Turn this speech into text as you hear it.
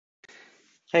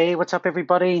Hey, what's up,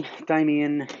 everybody?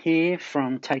 Damien here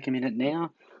from Take a Minute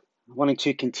Now. Wanting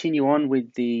to continue on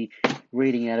with the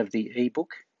reading out of the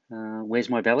ebook, Where's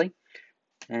My Belly?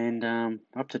 And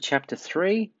up to chapter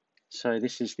 3. So,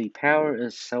 this is the power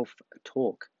of self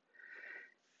talk.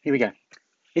 Here we go.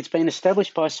 It's been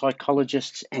established by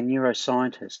psychologists and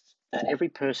neuroscientists that every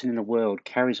person in the world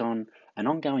carries on an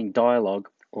ongoing dialogue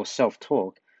or self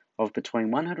talk of between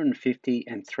 150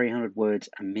 and 300 words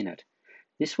a minute.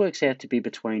 This works out to be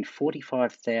between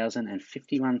 45,000 and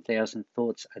 51,000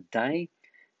 thoughts a day,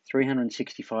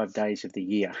 365 days of the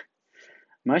year.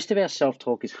 Most of our self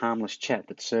talk is harmless chat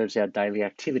that serves our daily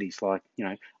activities, like,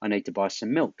 I need to buy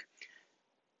some milk.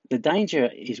 The danger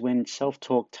is when self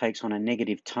talk takes on a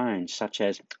negative tone, such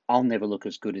as, I'll never look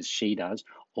as good as she does,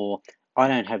 or I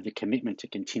don't have the commitment to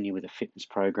continue with a fitness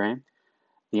program.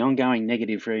 The ongoing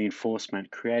negative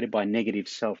reinforcement created by negative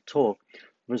self talk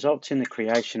results in the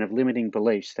creation of limiting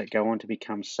beliefs that go on to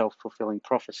become self fulfilling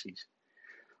prophecies.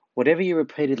 Whatever you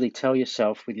repeatedly tell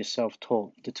yourself with your self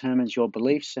talk determines your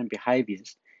beliefs and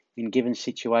behaviors in given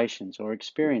situations or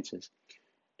experiences,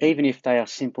 even if they are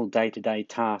simple day to day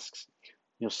tasks.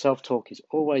 Your self talk is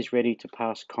always ready to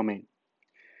pass comment.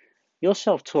 Your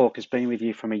self talk has been with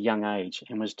you from a young age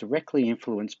and was directly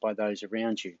influenced by those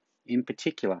around you, in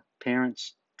particular,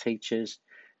 parents, teachers,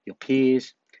 your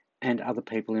peers, and other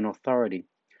people in authority.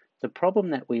 The problem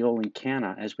that we all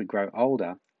encounter as we grow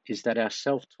older is that our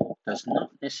self talk does not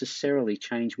necessarily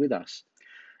change with us.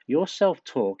 Your self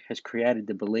talk has created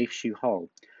the beliefs you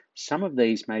hold. Some of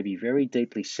these may be very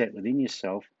deeply set within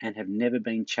yourself and have never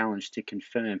been challenged to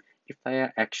confirm if they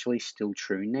are actually still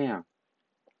true now.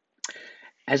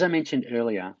 As I mentioned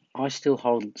earlier, I still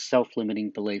hold self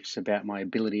limiting beliefs about my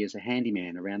ability as a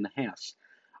handyman around the house.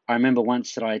 I remember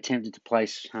once that I attempted to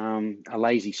place a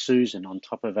lazy Susan on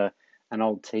top of an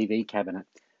old TV cabinet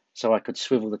so I could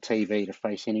swivel the TV to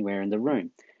face anywhere in the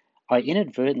room. I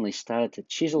inadvertently started to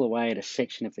chisel away at a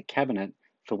section of the cabinet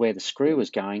for where the screw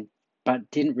was going, but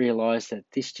didn't realize that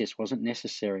this just wasn't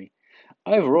necessary.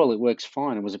 Overall, it works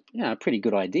fine and was a pretty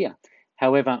good idea.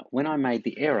 However, when I made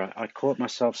the error, I caught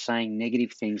myself saying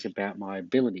negative things about my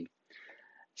ability.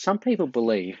 Some people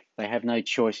believe they have no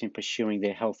choice in pursuing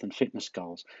their health and fitness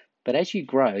goals, but as you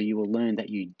grow, you will learn that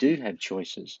you do have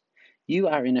choices. You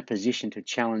are in a position to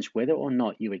challenge whether or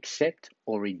not you accept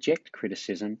or reject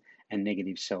criticism and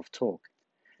negative self talk.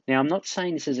 Now, I'm not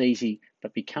saying this is easy,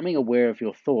 but becoming aware of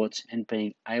your thoughts and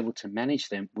being able to manage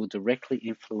them will directly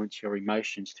influence your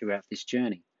emotions throughout this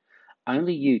journey.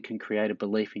 Only you can create a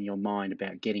belief in your mind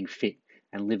about getting fit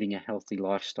and living a healthy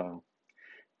lifestyle.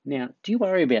 Now, do you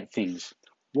worry about things?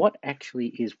 What actually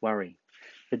is worry?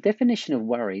 The definition of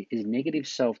worry is negative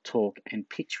self talk and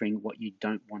picturing what you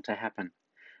don't want to happen.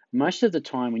 Most of the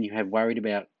time, when you have worried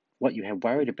about what you have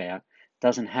worried about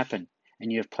doesn't happen, and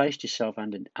you have placed yourself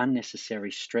under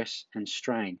unnecessary stress and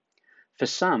strain. For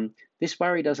some, this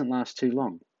worry doesn't last too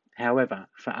long. However,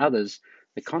 for others,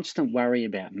 the constant worry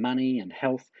about money and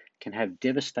health can have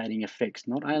devastating effects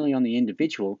not only on the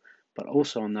individual, but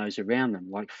also on those around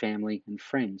them, like family and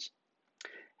friends.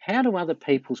 How do other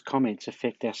people's comments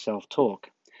affect our self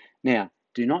talk? Now,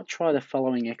 do not try the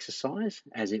following exercise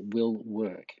as it will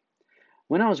work.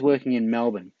 When I was working in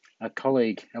Melbourne, a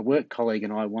work colleague,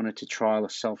 and I wanted to trial a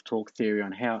self talk theory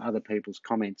on how other people's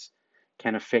comments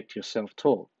can affect your self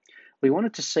talk. We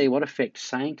wanted to see what effect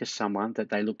saying to someone that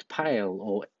they looked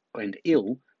pale and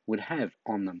ill would have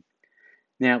on them.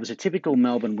 Now, it was a typical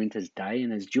Melbourne winter's day,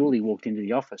 and as Julie walked into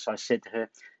the office, I said to her,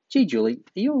 Gee, Julie,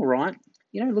 are you all right?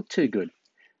 You don't look too good.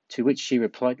 To which she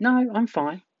replied, No, I'm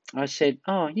fine. I said,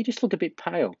 Oh, you just look a bit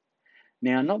pale.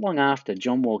 Now, not long after,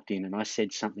 John walked in and I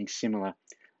said something similar.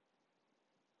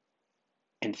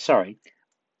 And sorry,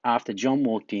 after John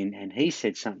walked in and he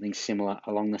said something similar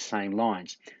along the same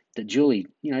lines, that Julie,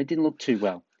 didn't look too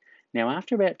well. Now,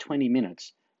 after about 20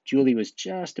 minutes, Julie was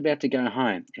just about to go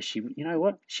home as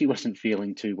she wasn't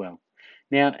feeling too well.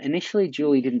 Now, initially,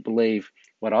 Julie didn't believe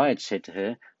what I had said to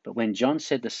her, but when John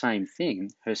said the same thing,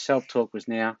 her self talk was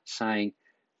now saying,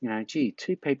 gee,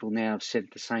 two people now have said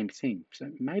the same thing,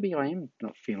 so maybe I am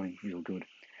not feeling real good.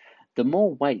 The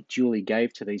more weight Julie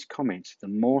gave to these comments, the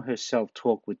more her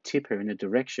self-talk would tip her in the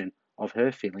direction of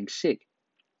her feeling sick.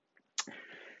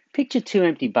 Picture two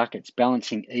empty buckets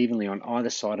balancing evenly on either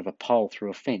side of a pole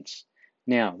through a fence.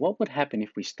 Now, what would happen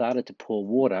if we started to pour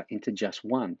water into just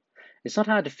one? It's not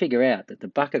hard to figure out that the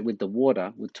bucket with the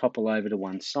water would topple over to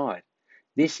one side.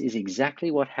 This is exactly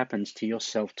what happens to your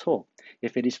self-talk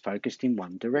if it is focused in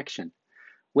one direction,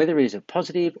 whether it is a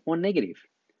positive or negative.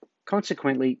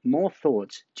 Consequently, more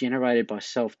thoughts generated by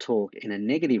self-talk in a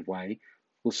negative way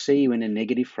will see you in a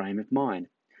negative frame of mind.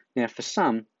 Now, for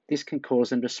some, this can cause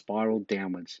them to spiral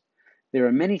downwards. There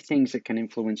are many things that can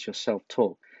influence your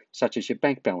self-talk, such as your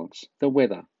bank balance, the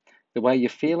weather, the way you're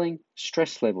feeling,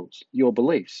 stress levels, your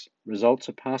beliefs, results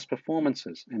of past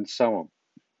performances, and so on.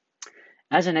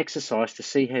 As an exercise to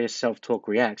see how your self-talk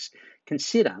reacts,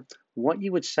 consider what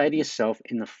you would say to yourself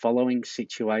in the following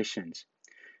situations.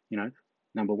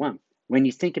 Number 1, when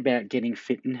you think about getting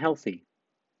fit and healthy.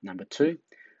 Number 2,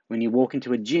 when you walk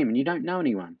into a gym and you don't know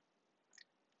anyone.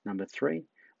 Number 3,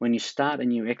 when you start a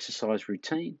new exercise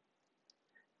routine.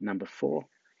 Number 4,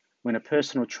 when a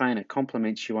personal trainer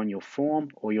compliments you on your form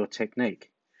or your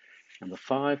technique. Number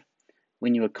 5,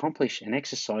 when you accomplish an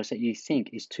exercise that you think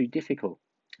is too difficult.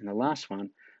 And the last one,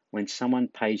 when someone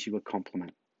pays you a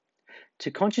compliment.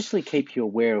 To consciously keep you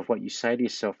aware of what you say to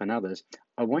yourself and others,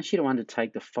 I want you to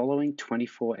undertake the following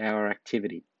 24-hour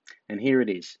activity. And here it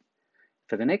is.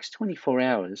 For the next 24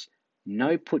 hours,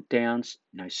 no put downs,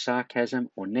 no sarcasm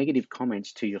or negative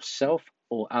comments to yourself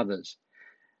or others.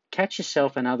 Catch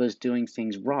yourself and others doing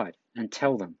things right and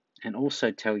tell them, and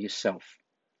also tell yourself.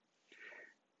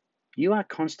 You are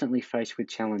constantly faced with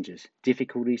challenges,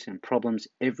 difficulties, and problems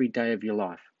every day of your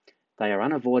life. They are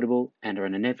unavoidable and are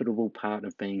an inevitable part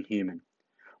of being human.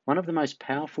 One of the most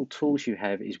powerful tools you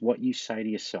have is what you say to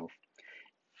yourself.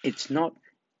 It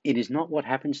is not what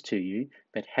happens to you,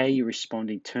 but how you respond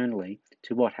internally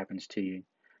to what happens to you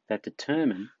that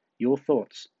determine your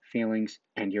thoughts, feelings,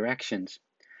 and your actions.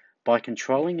 By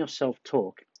controlling your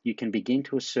self-talk, you can begin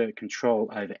to assert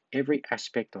control over every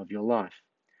aspect of your life.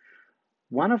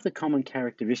 One of the common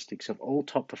characteristics of all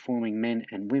top-performing men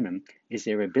and women is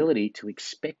their ability to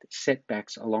expect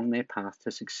setbacks along their path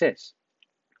to success.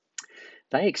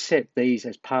 They accept these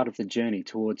as part of the journey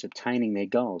towards obtaining their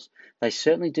goals. They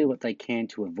certainly do what they can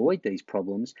to avoid these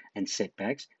problems and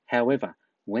setbacks. However,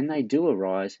 when they do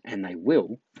arise, and they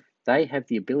will, they have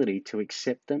the ability to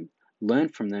accept them, learn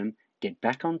from them, get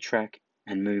back on track,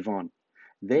 and move on.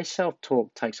 Their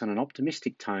self-talk takes on an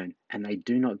optimistic tone, and they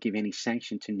do not give any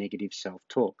sanction to negative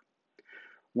self-talk.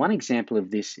 One example of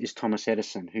this is Thomas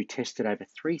Edison, who tested over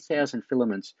 3,000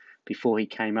 filaments before he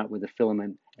came up with a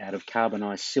filament out of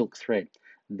carbonized silk thread,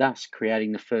 thus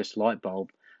creating the first light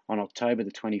bulb on October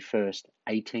the 21st,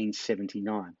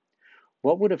 1879.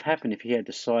 What would have happened if he had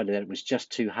decided that it was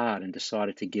just too hard and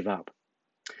decided to give up?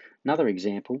 Another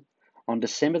example, on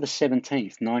December the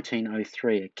 17th,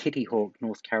 1903, at Kitty Hawk,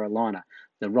 North Carolina,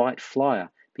 the Wright Flyer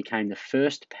became the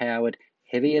first powered,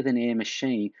 heavier-than-air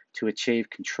machine to achieve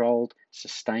controlled,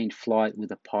 sustained flight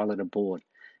with a pilot aboard,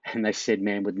 and they said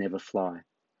man would never fly.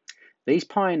 These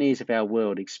pioneers of our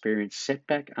world experienced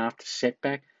setback after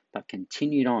setback, but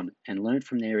continued on and learned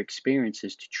from their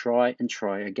experiences to try and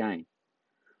try again.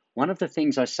 One of the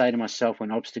things I say to myself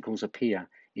when obstacles appear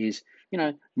is,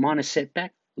 minor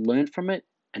setback, learn from it,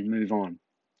 and move on.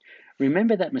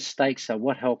 Remember that mistakes are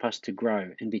what help us to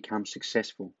grow and become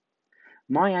successful.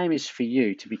 My aim is for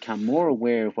you to become more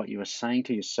aware of what you are saying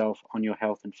to yourself on your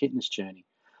health and fitness journey.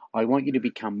 I want you to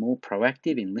become more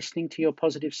proactive in listening to your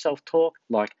positive self-talk,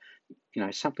 like,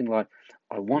 something like,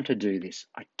 I want to do this,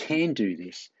 I can do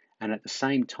this, and at the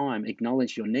same time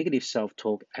acknowledge your negative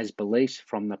self-talk as beliefs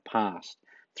from the past.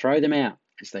 Throw them out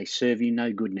as they serve you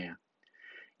no good now.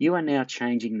 You are now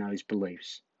changing those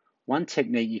beliefs. One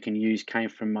technique you can use came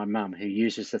from my mum, who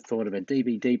uses the thought of a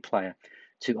DVD player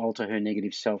to alter her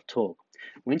negative self-talk.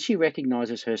 When she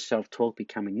recognizes her self-talk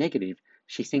becoming negative,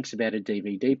 she thinks about a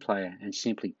DVD player and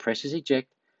simply presses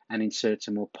eject and inserts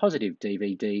a more positive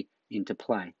DVD into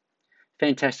play.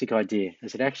 Fantastic idea,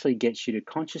 as it actually gets you to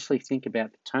consciously think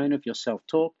about the tone of your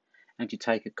self-talk and to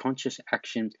take a conscious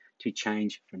action to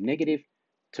change from negative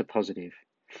to positive.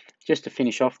 Just to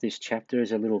finish off this chapter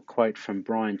is a little quote from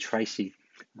Brian Tracy,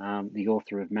 the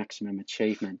author of Maximum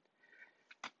Achievement.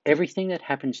 Everything that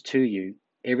happens to you,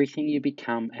 everything you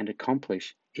become and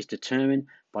accomplish is determined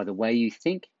by the way you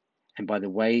think and by the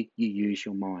way you use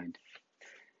your mind.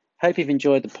 Hope you've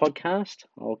enjoyed the podcast.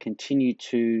 I'll continue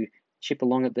to chip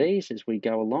along at these as we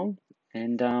go along.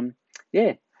 And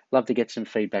love to get some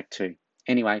feedback too.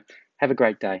 Anyway, have a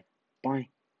great day. Bye.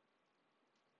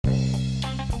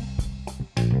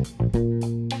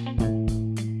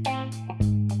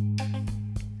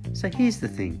 So here's the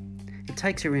thing. It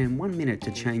takes around 1 minute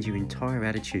to change your entire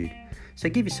attitude. So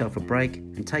give yourself a break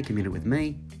and take a minute with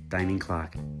me, Damien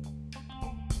Clark.